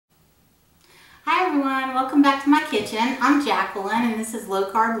everyone, welcome back to my kitchen. I'm Jacqueline and this is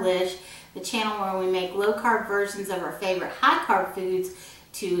Lowcarblish, the channel where we make low carb versions of our favorite high carb foods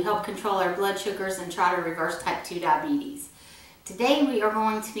to help control our blood sugars and try to reverse type 2 diabetes. Today we are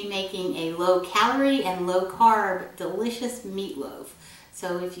going to be making a low calorie and low carb delicious meatloaf.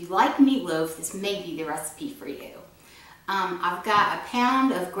 So if you like meatloaf, this may be the recipe for you. I've got a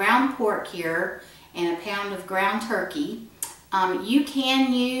pound of ground pork here and a pound of ground turkey. You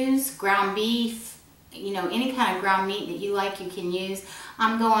can use ground beef, any kind of ground meat that you like you can use.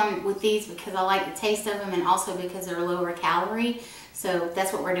 I'm going with these because I like the taste of them and also because they're lower calorie. So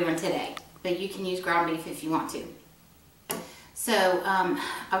that's what we're doing today. But you can use ground beef if you want to. So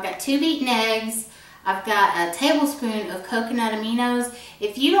I've got 2 beaten eggs. I've got a tablespoon of coconut aminos.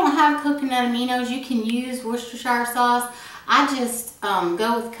 If you don't have coconut aminos, you can use Worcestershire sauce. I just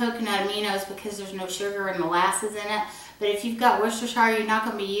go with coconut aminos because there's no sugar and molasses in it. But if you've got Worcestershire, you're not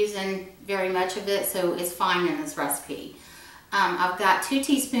going to be using very much of it, so it's fine in this recipe. I've got 2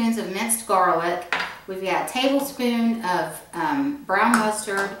 teaspoons of minced garlic. We've got a tablespoon of brown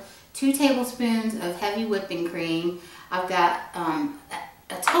mustard, 2 tablespoons of heavy whipping cream. I've got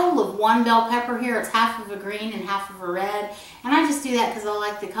a total of 1 bell pepper here. It's half of a green and half of a red. And I just do that because I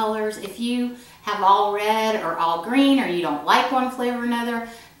like the colors. If you have all red or all green or you don't like one flavor or another,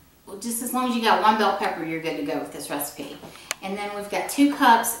 just as long as you got 1 bell pepper, you're good to go with this recipe. And then we've got 2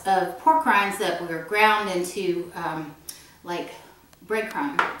 cups of pork rinds that were ground into like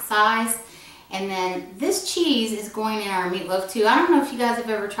breadcrumb size. And then this cheese is going in our meatloaf too. I don't know if you guys have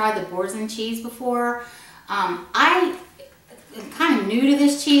ever tried the Boursin cheese before. I am kind of new to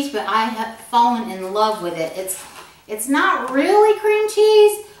this cheese, but I have fallen in love with it. It's not really cream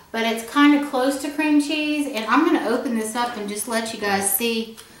cheese, but it's kind of close to cream cheese. And I'm going to open this up and just let you guys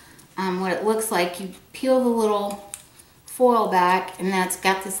see what it looks like. You peel the little foil back, and that's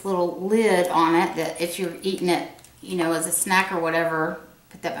got this little lid on it that if you're eating it, as a snack or whatever,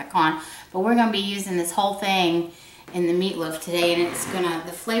 put that back on. But we're going to be using this whole thing in the meatloaf today, and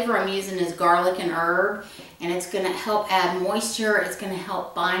the flavor I'm using is garlic and herb, and it's going to help add moisture. It's going to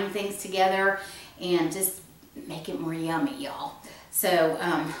help bind things together and just make it more yummy, y'all. So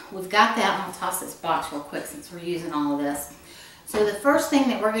we've got that. I'm going to toss this box real quick since we're using all of this. So the first thing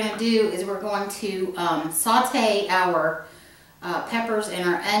that we're going to do is we're going to saute our peppers and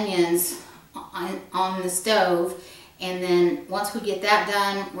our onions on the stove, and then once we get that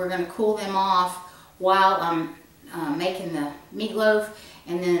done, we're going to cool them off while I'm making the meatloaf,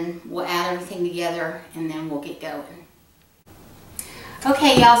 and then we'll add everything together and then we'll get going.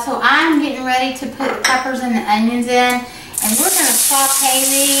 Okay, y'all, so I'm getting ready to put the peppers and the onions in, and we're going to saute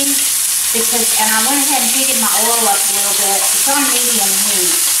these. And I went ahead and heated my oil up a little bit. It's on medium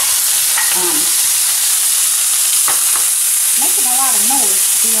heat. Making a lot of noise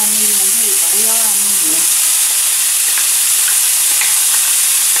to be on medium heat, but we are on medium.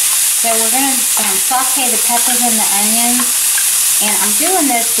 So we're going to saute the peppers and the onions. And I'm doing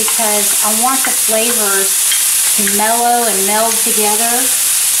this because I want the flavors to mellow and meld together.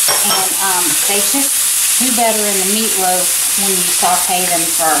 And they just do better in the meatloaf when you saute them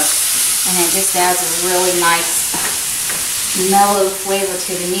first. And it just adds a really nice mellow flavor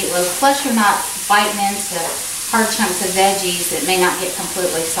to the meatloaf. Plus you're not biting into hard chunks of veggies that may not get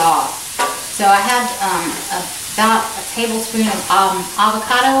completely soft. So I have about a tablespoon of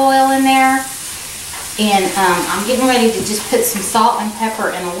avocado oil in there. And I'm getting ready to just put some salt and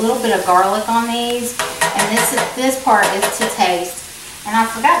pepper and a little bit of garlic on these. And this part is to taste. And I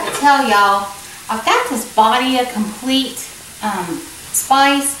forgot to tell y'all, I've got this Badia complete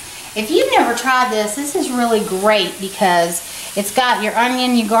spice. If you've never tried this, this is really great because it's got your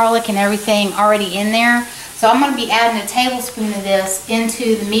onion, your garlic, and everything already in there. So I'm going to be adding a tablespoon of this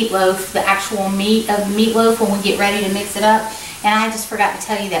into the meatloaf, the actual meat of the meatloaf when we get ready to mix it up. And I just forgot to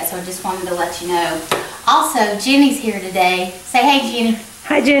tell you that, so I just wanted to let you know. Also, Jenny's here today. Say hey, Jenny.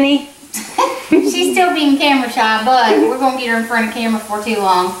 Hi, Jenny. She's still being camera shy, but we're going to get her in front of camera for too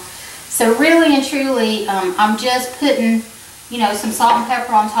long. So really and truly, I'm just putting some salt and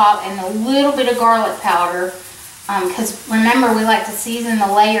pepper on top and a little bit of garlic powder. Because remember, we like to season the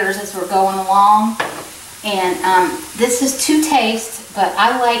layers as we're going along. And this is to taste, but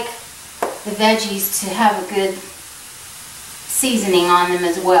I like the veggies to have a good seasoning on them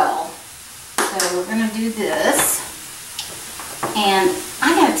as well. So we're going to do this. And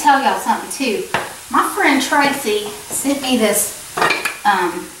I got to tell y'all something too. My friend Tracy sent me this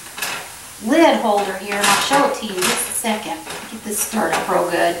lid holder here, and I'll show it to you in just a second. Get this stirred up real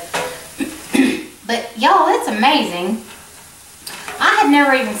good. But y'all, it's amazing. I had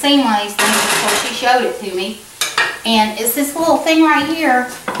never even seen one of these things before she showed it to me. And it's this little thing right here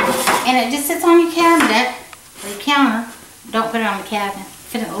And it just sits on your cabinet or your counter. Don't put it on the cabinet.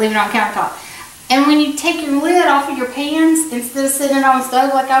 Leave it on the countertop. And when you take your lid off of your pans, instead of sitting it on the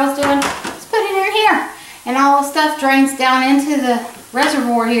stove like I was doing, just put it in here. And all the stuff drains down into the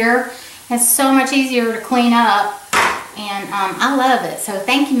reservoir here. It's so much easier to clean up. And I love it. So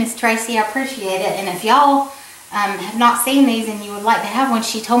thank you, Miss Tracy. I appreciate it. And if y'all have not seen these and you would like to have one,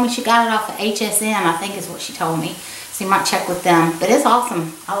 she told me she got it off of HSN, I think is what she told me. So you might check with them. But it's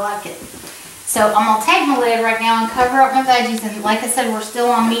awesome. I like it. So I'm going to take my lid right now and cover up my veggies. And like I said, we're still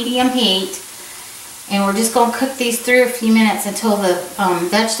on medium heat. And we're just going to cook these through a few minutes until the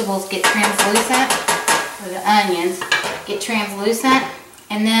vegetables get translucent. Or the onions get translucent.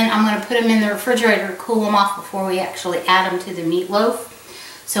 And then I'm going to put them in the refrigerator to cool them off before we actually add them to the meatloaf.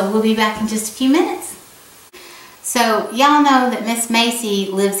 So we'll be back in just a few minutes. So y'all know that Miss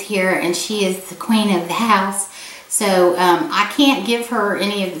Macy lives here and she is the queen of the house. So I can't give her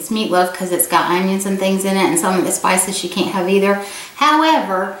any of this meatloaf because it's got onions and things in it, and some of the spices she can't have either.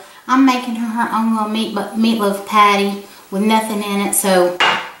 However, I'm making her own little meatloaf patty with nothing in it. So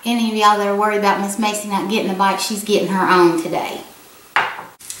any of y'all that are worried about Miss Macy not getting a bite, she's getting her own today.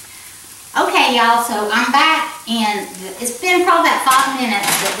 Okay, y'all, so I'm back, and it's been probably about 5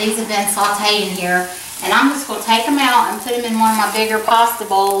 minutes that these have been sauteing here. And I'm just going to take them out and put them in one of my bigger pasta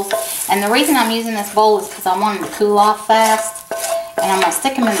bowls. And the reason I'm using this bowl is because I want them to cool off fast. And I'm going to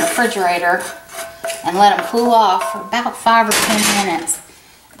stick them in the refrigerator and let them cool off for about 5 or 10 minutes.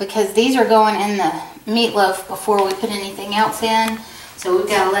 Because these are going in the meatloaf before we put anything else in. So we've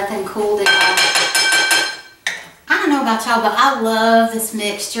got to let them cool down. I don't know about y'all, but I love this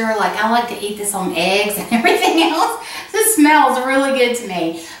mixture. Like, I like to eat this on eggs and everything else. This smells really good to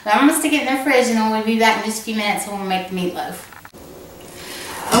me. But I'm going to stick it in the fridge and then we'll be back in just a few minutes and we'll make the meatloaf.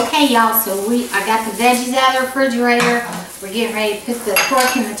 Okay, y'all, so I got the veggies out of the refrigerator. We're getting ready to put the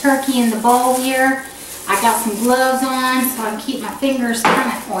pork and the turkey in the bowl here. I got some gloves on so I can keep my fingers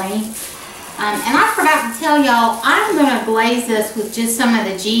kind of clean. And I forgot to tell y'all, I'm going to glaze this with just some of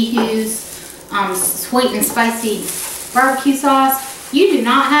the G-Hue's sweet and spicy barbecue sauce. You do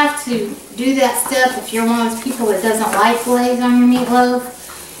not have to do that step if you're one of those people that doesn't like glaze on your meatloaf.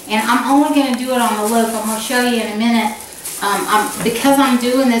 And I'm only going to do it on the loaf. I'm going to show you in a minute. Because I'm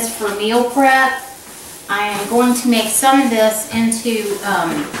doing this for meal prep, I am going to make some of this into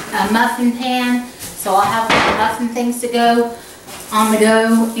a muffin pan. So I'll have my muffin things to go on the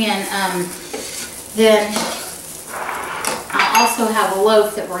go. And then I also have a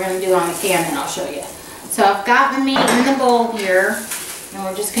loaf that we're going to do on the pan that I'll show you. So I've got the meat in the bowl here, and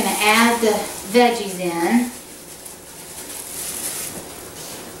we're just going to add the veggies in.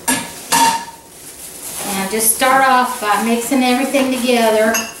 And just start off by mixing everything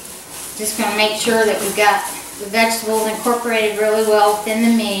together. Just going to make sure that we've got the vegetables incorporated really well within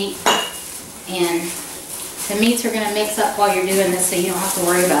the meat. And the meats are going to mix up while you're doing this, so you don't have to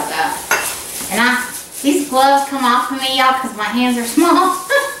worry about that. And these gloves come off of me, y'all, because my hands are small.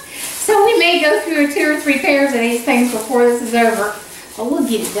 So we may go through 2 or 3 pairs of these things before this is over. But we'll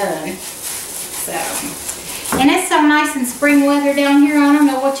get it done. So, and it's so nice in spring weather down here. I don't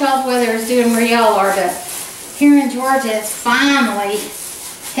know what y'all's weather is doing where y'all are, but here in Georgia it's finally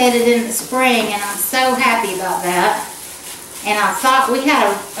headed into spring, and I'm so happy about that. And I thought we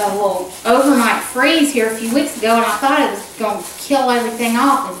had a little overnight freeze here a few weeks ago, and I thought it was going to kill everything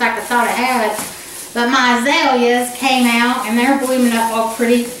off. In fact, I thought it had. But my azaleas came out, and they're blooming up all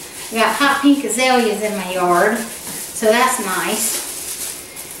pretty. I got hot pink azaleas in my yard, so that's nice.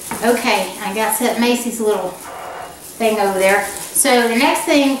 Okay, I got set Macy's little thing over there. So the next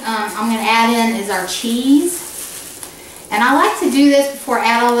thing I'm going to add in is our cheese. And I like to do this before I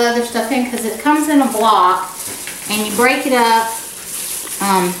add all the other stuff in because it comes in a block. And you break it up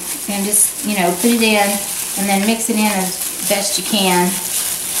and just, you know, put it in and then mix it in as best you can.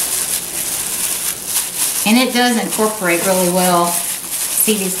 And it does incorporate really well.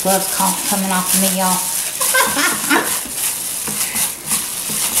 See these gloves coming off of me, y'all.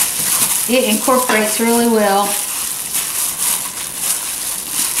 It incorporates really well.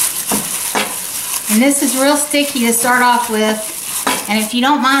 And this is real sticky to start off with. And if you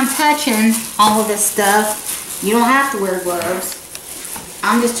don't mind touching all of this stuff, you don't have to wear gloves.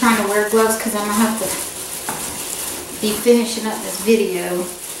 I'm just trying to wear gloves because I'm going to have to be finishing up this video.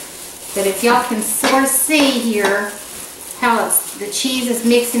 But if y'all can sort of see here how the cheese is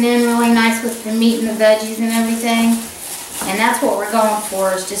mixing in really nice with the meat and the veggies and everything. And that's what we're going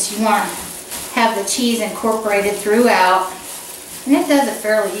for, is just you want to have the cheese incorporated throughout. And it does it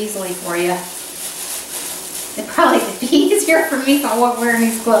fairly easily for you. It probably would be easier for me if I wasn't wearing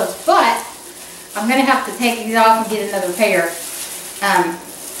these gloves. But I'm going to have to take these off and get another pair.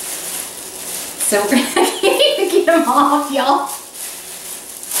 So we're gonna get them off, y'all.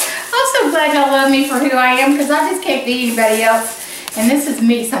 I'm so glad y'all love me for who I am, because I just can't be anybody else. And this is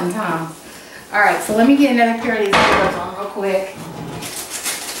me sometimes. Alright, so let me get another pair of these gloves on real quick.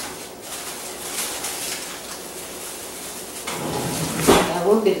 Got a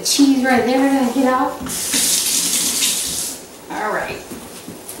little bit of cheese right there to get off. Alright.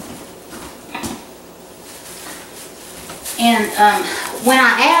 And when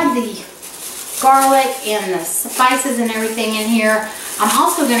I add the garlic and the spices and everything in here, I'm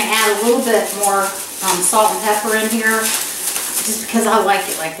also going to add a little bit more salt and pepper in here, just because I like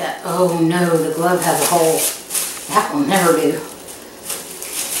it like that. Oh no, the glove has a hole. That will never do.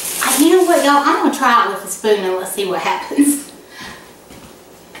 You know what, y'all? I'm going to try it with a spoon and let's see what happens.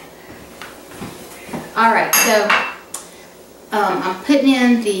 Alright, so I'm putting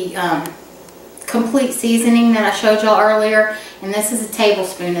in the complete seasoning that I showed y'all earlier, and this is a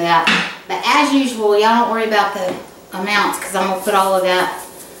tablespoon of that. But as usual, y'all don't worry about the amounts, because I'm going to put all of that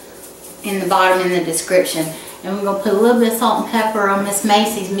in the bottom in the description. And we're going to put a little bit of salt and pepper on Miss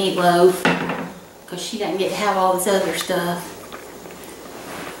Macy's meatloaf, because she doesn't get to have all this other stuff.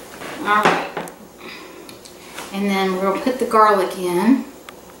 Alright. And then we're going to put the garlic in.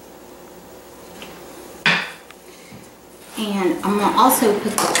 And I'm going to also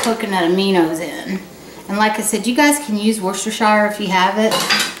put the coconut aminos in. And like I said, you guys can use Worcestershire if you have it.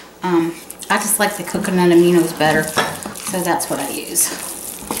 I just like the coconut aminos better, so that's what I use.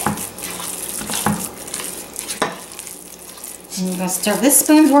 And we're going to stir. This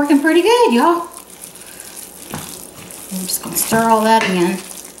spoon's working pretty good, y'all. I'm just going to stir all that in.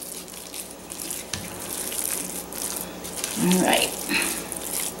 Alright.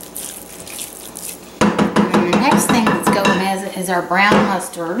 And then the next thing that's going is our brown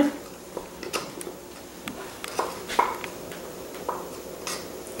mustard.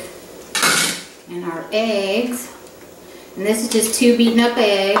 And our eggs, and this is just 2 beaten up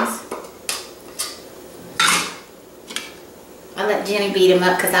eggs. I let Jenny beat them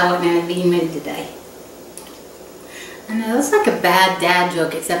up because I wasn't in a beating mood today. I know, it's like a bad dad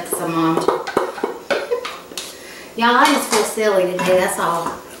joke, except for some mom. Y'all, I just feel silly today, that's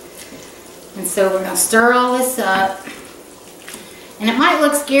all. And so we're going to stir all this up. And it might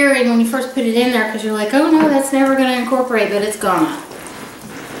look scary when you first put it in there, because you're like, oh no, that's never going to incorporate, but it's gonna.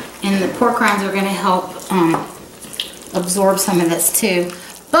 And the pork rinds are going to help absorb some of this too.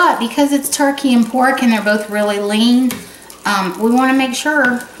 But because it's turkey and pork and they're both really lean, we want to make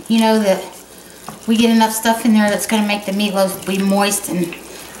sure, you know, that we get enough stuff in there that's going to make the meatloaf be moist and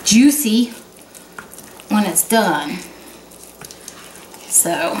juicy when it's done.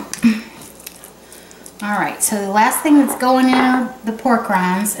 So, alright, so the last thing that's going in are the pork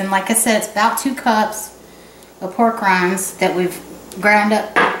rinds. And like I said, it's about 2 cups of pork rinds that we've ground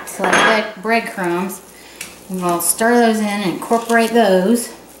up to like breadcrumbs. And we'll stir those in and incorporate those.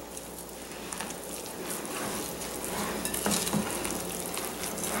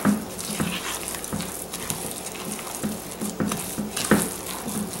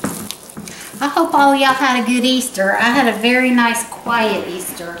 I hope all of y'all had a good Easter. I had a very nice, quiet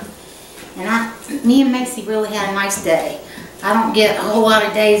Easter. And me and Macy really had a nice day. I don't get a whole lot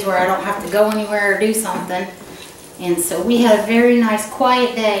of days where I don't have to go anywhere or do something. And so we had a very nice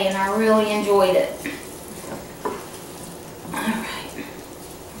quiet day, and I really enjoyed it. Alright.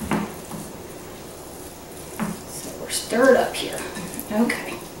 So we're stirred up here.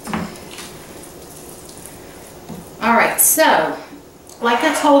 Okay. Alright, so like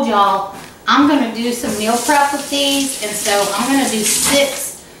I told y'all, I'm going to do some meal prep with these. And so I'm going to do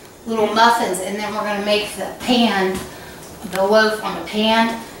 6 little muffins, and then we're going to make the pan, the loaf on the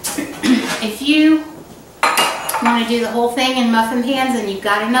pan. If you want to do the whole thing in muffin pans and you've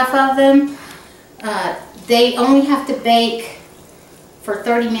got enough of them, they only have to bake for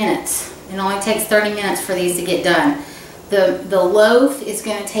 30 minutes. It only takes 30 minutes for these to get done. The loaf is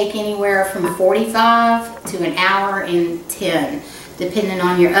going to take anywhere from 45 to an hour and 10, depending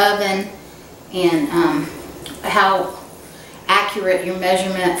on your oven and how accurate your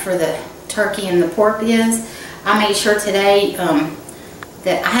measurement for the turkey and the pork is. I made sure today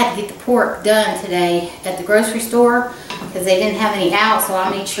that I had to get the pork done today at the grocery store because they didn't have any out, so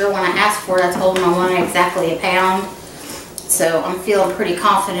I made sure when I asked for it, I told them I wanted exactly a pound. So I'm feeling pretty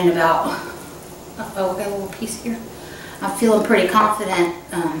confident about, oh, we got a little piece here. I'm feeling pretty confident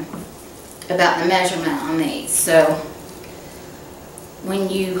about the measurement on these. So when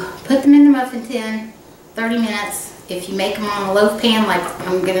you put them in the muffin tin, 30 minutes, if you make them on a loaf pan, like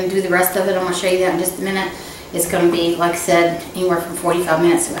I'm going to do the rest of it, I'm going to show you that in just a minute. It's going to be, like I said, anywhere from 45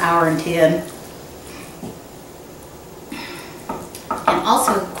 minutes to an hour and 10. And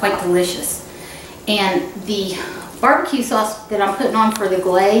also quite delicious. And the barbecue sauce that I'm putting on for the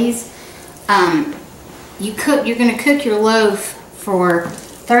glaze, you're going to cook your loaf for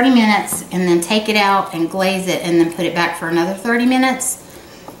 30 minutes and then take it out and glaze it and then put it back for another 30 minutes.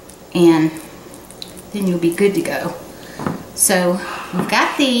 And then you'll be good to go. So we've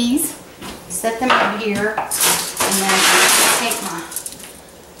got these. Set them over here. And then I'll take my...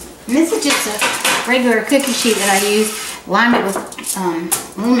 And this is just a regular cookie sheet that I use. Lined it with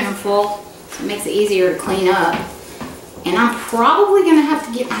aluminum foil. So it makes it easier to clean up. And I'm probably going to have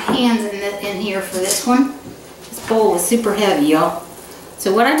to get my hands in here for this one. This bowl is super heavy, y'all.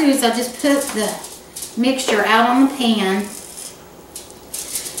 So what I do is I just put the mixture out on the pan.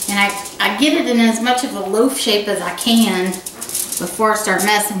 And I get it in as much of a loaf shape as I can before I start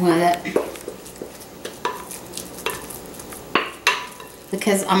messing with it.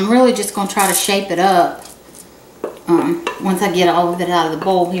 Because I'm really just going to try to shape it up once I get all of it out of the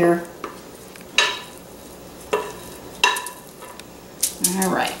bowl here.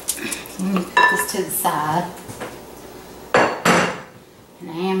 Alright, let me put this to the side. And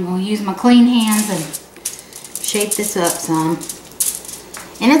I am going to use my clean hands and shape this up some.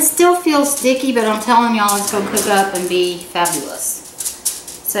 And it still feels sticky, but I'm telling y'all it's going to cook up and be fabulous.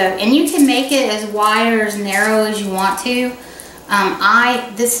 So, and you can make it as wide or as narrow as you want to.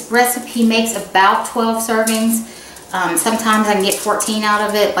 This recipe makes about 12 servings. Sometimes I can get 14 out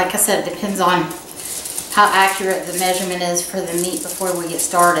of it. Like I said, it depends on how accurate the measurement is for the meat before we get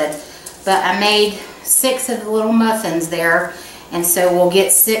started. But I made 6 of the little muffins there, and so we'll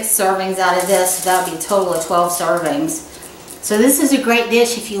get 6 servings out of this. So that'll be a total of 12 servings. So this is a great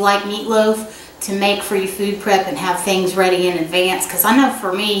dish if you like meatloaf to make for your food prep and have things ready in advance. Because I know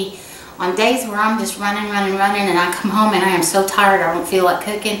for me, on days where I'm just running, and I come home and I am so tired I don't feel like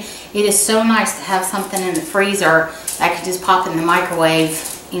cooking, it is so nice to have something in the freezer that I can just pop in the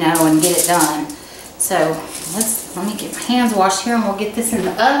microwave, you know, and get it done. So let me get my hands washed here and we'll get this in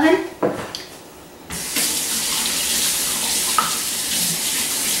the oven.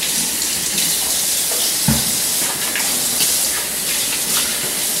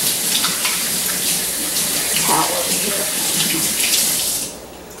 Towel over here.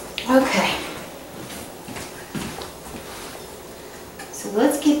 Okay. So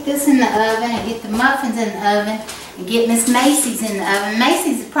let's get this in the oven and get the muffins in the oven. And get Miss Macy's in the oven.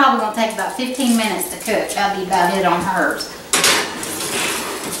 Macy's is probably going to take about 15 minutes to cook. That'll be about it on hers.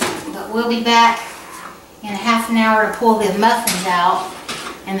 But we'll be back in a half an hour to pull the muffins out.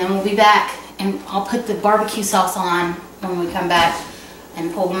 And then we'll be back and I'll put the barbecue sauce on when we come back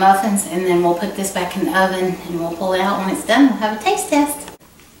and pull the muffins. And then we'll put this back in the oven and we'll pull it out when it's done. We'll have a taste test.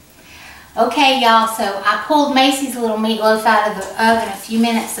 Okay, y'all, so I pulled Macy's little meatloaf out of the oven a few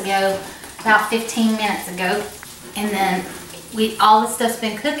minutes ago, about 15 minutes ago. And then all this stuff's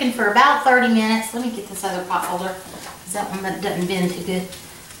been cooking for about 30 minutes. Let me get this other pot holder because that one doesn't bend too good.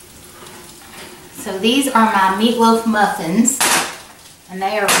 So these are my meatloaf muffins. And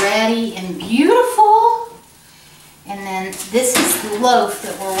they are ready and beautiful. And then this is the loaf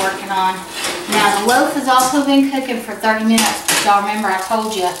that we're working on. Now the loaf has also been cooking for 30 minutes. But y'all remember I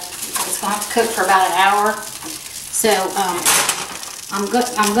told you it's going to have to cook for about an hour. So I'm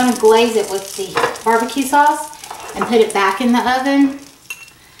going to glaze it with the barbecue sauce and put it back in the oven,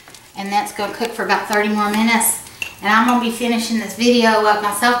 and that's going to cook for about 30 more minutes. And I'm going to be finishing this video up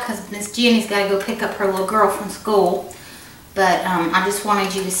myself because Miss Jenny's got to go pick up her little girl from school. But I just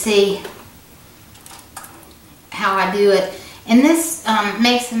wanted you to see how I do it. And this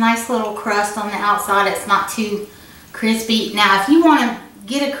makes a nice little crust on the outside. It's not too crispy. Now if you want to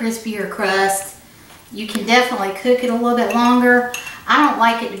get a crispier crust, you can definitely cook it a little bit longer. I don't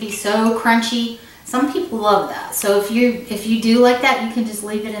like it to be so crunchy. Some people love that. So if you do like that, you can just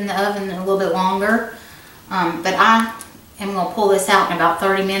leave it in the oven a little bit longer. But I am going to pull this out in about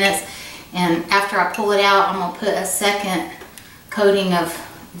 30 minutes. And after I pull it out, I'm going to put a second coating of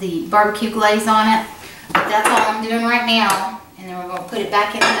the barbecue glaze on it. But that's all I'm doing right now. And then we're going to put it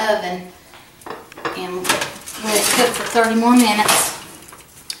back in the oven and let it cook for 30 more minutes.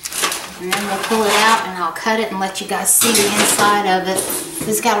 And then we'll pull it out and I'll cut it and let you guys see the inside of it.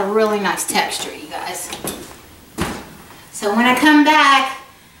 It's got a really nice texture, you guys. So when I come back,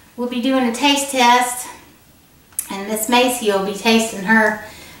 we'll be doing a taste test. And Miss Macy will be tasting her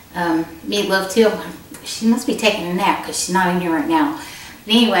meatloaf too. She must be taking a nap because she's not in here right now.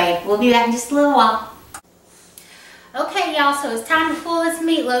 But anyway, we'll be back in just a little while. Okay, y'all, so it's time to pull this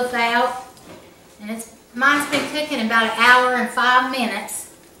meatloaf out. And mine's been cooking about an hour and 5 minutes.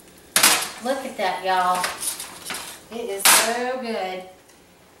 Look at that, y'all. It is so good.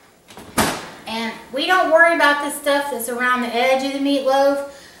 And we don't worry about the stuff that's around the edge of the meatloaf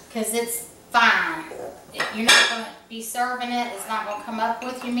because it's fine. You're not going to be serving it. It's not going to come up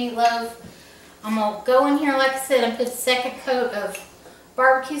with your meatloaf. I'm going to go in here, like I said, and put a second coat of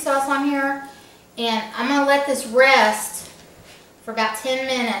barbecue sauce on here. And I'm going to let this rest for about 10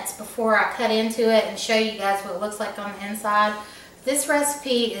 minutes before I cut into it and show you guys what it looks like on the inside. This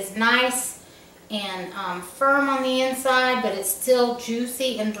recipe is nice and firm on the inside, but it's still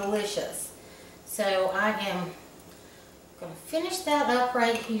juicy and delicious. So I am going to finish that up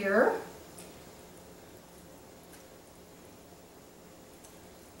right here.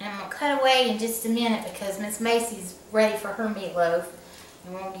 And I'm going to cut away in just a minute because Miss Macy's ready for her meatloaf.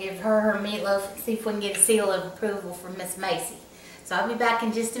 And we'll give her meatloaf and see if we can get a seal of approval from Miss Macy. So I'll be back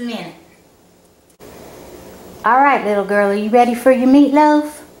in just a minute. Alright, little girl, are you ready for your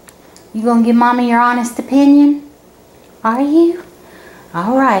meatloaf? You gonna give Mommy your honest opinion? Are you?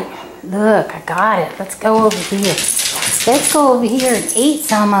 Alright, look, I got it. Let's go over here. Let's go over here and eat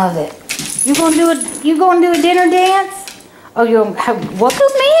some of it. You gonna do a dinner dance? Oh, you're gonna have, what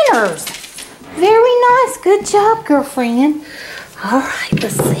good manners. Very nice. Good job, girlfriend. Alright,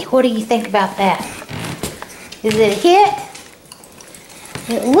 let's see. What do you think about that? Is it a hit?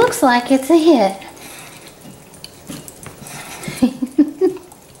 It looks like it's a hit.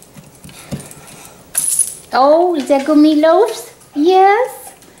 Oh, is that good meatloaves?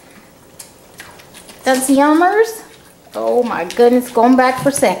 Yes. That's yummers. Oh my goodness, going back for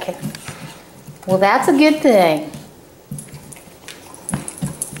a second. Well, that's a good thing.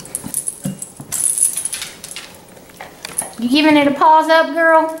 You giving it a paws up,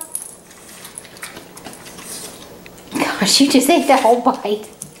 girl? Gosh, you just ate that whole bite.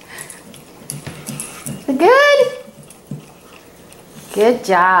 Is it good? Good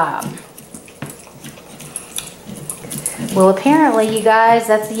job. Well, apparently, you guys,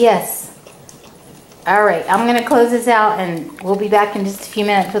 that's a yes. Alright, I'm going to close this out and we'll be back in just a few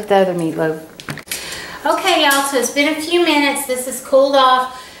minutes with the other meatloaf. Okay, y'all, so it's been a few minutes. This is cooled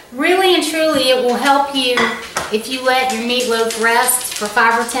off. Really and truly, it will help you if you let your meatloaf rest for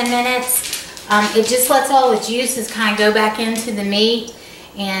 5 or 10 minutes. It just lets all the juices kind of go back into the meat,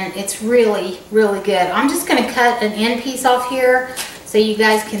 and it's really, really good. I'm just going to cut an end piece off here so you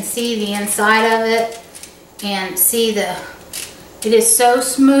guys can see the inside of it and see it is so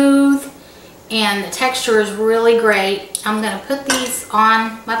smooth and the texture is really great. I'm going to put these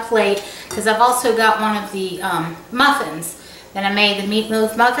on my plate because I've also got one of the muffins that I made, the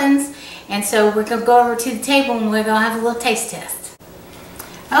meatloaf muffins. And so we're going to go over to the table and we're going to have a little taste test.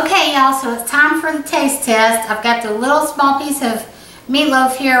 Okay, y'all, so it's time for the taste test. I've got the little small piece of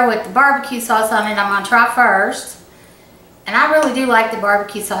meatloaf here with the barbecue sauce on it. I'm going to try first. And I really do like the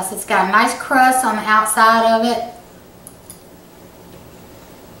barbecue sauce. It's got a nice crust on the outside of it.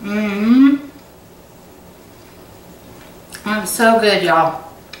 It's so good, y'all.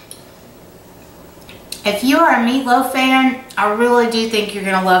 If you are a meatloaf fan, I really do think you're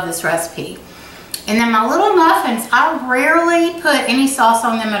going to love this recipe. And then my little muffins, I rarely put any sauce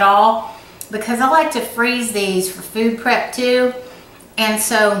on them at all because I like to freeze these for food prep too. And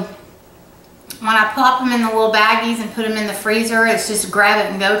so when I plop them in the little baggies and put them in the freezer, it's just a grab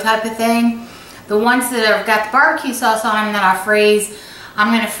it and go type of thing. The ones that have got the barbecue sauce on them that I freeze,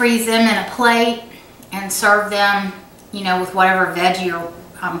 I'm going to freeze them in a plate and serve them, you know, with whatever veggie or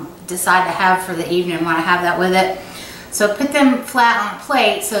decide to have for the evening when I have that with it. So put them flat on a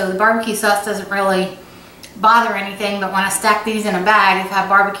plate so the barbecue sauce doesn't really bother anything, but when I stack these in a bag, if I have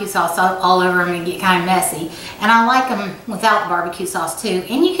barbecue sauce all over them, it get kind of messy. And I like them without the barbecue sauce too.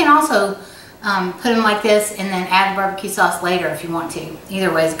 And you can also put them like this and then add the barbecue sauce later if you want to.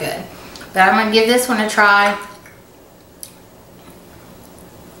 Either way is good. But I'm going to give this one a try.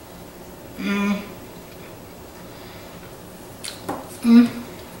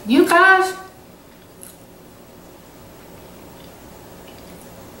 You guys,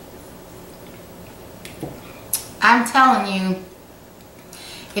 I'm telling you,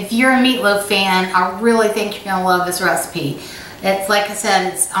 if you're a meatloaf fan, I really think you're going to love this recipe. It's like I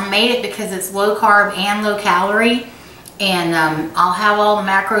said, I made it because it's low carb and low calorie, and I'll have all the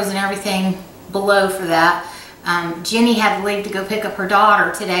macros and everything below for that. Jenny had to leave to go pick up her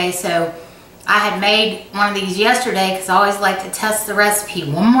daughter today, so I had made one of these yesterday because I always like to test the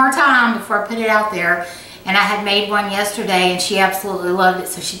recipe one more time before I put it out there. And I had made one yesterday and she absolutely loved it,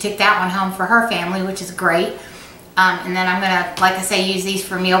 so she took that one home for her family, which is great. And then I'm going to, like I say, use these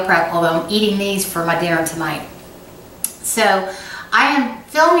for meal prep, although I'm eating these for my dinner tonight. So I am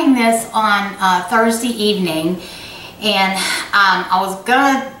filming this on Thursday evening, and I was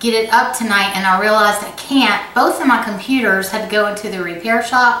going to get it up tonight and I realized I can't. Both of my computers had to go into the repair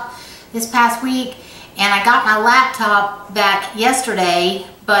shop this past week, and I got my laptop back yesterday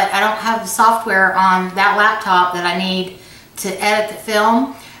but I don't have the software on that laptop that I need to edit the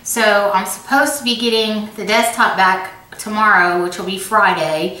film. So I'm supposed to be getting the desktop back tomorrow, which will be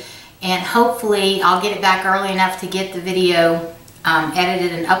Friday, and hopefully I'll get it back early enough to get the video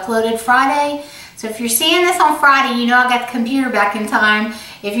edited and uploaded Friday. So if you're seeing this on Friday, you know I got the computer back in time.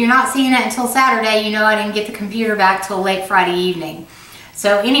 If you're not seeing it until Saturday, you know I didn't get the computer back till late Friday evening.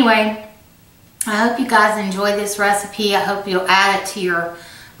 So anyway, I hope you guys enjoy this recipe. I hope you'll add it to your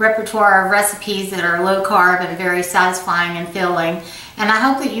repertoire of recipes that are low carb and very satisfying and filling. And I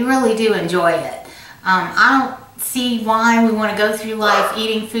hope that you really do enjoy it. I don't see why we want to go through life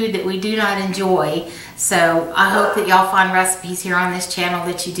eating food that we do not enjoy. So I hope that y'all find recipes here on this channel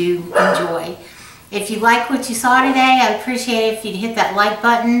that you do enjoy. If you like what you saw today, I'd appreciate it if you'd hit that like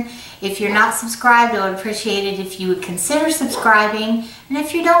button. If you're not subscribed, I would appreciate it if you would consider subscribing. And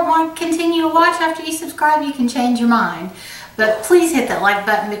if you don't want to continue to watch after you subscribe, you can change your mind. But please hit that like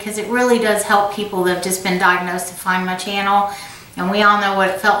button because it really does help people that have just been diagnosed to find my channel. And we all know what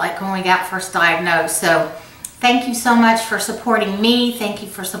it felt like when we got first diagnosed. So thank you so much for supporting me. Thank you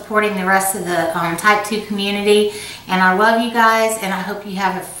for supporting the rest of the type 2 community. And I love you guys, and I hope you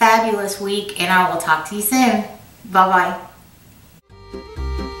have a fabulous week, and I will talk to you soon. Bye-bye.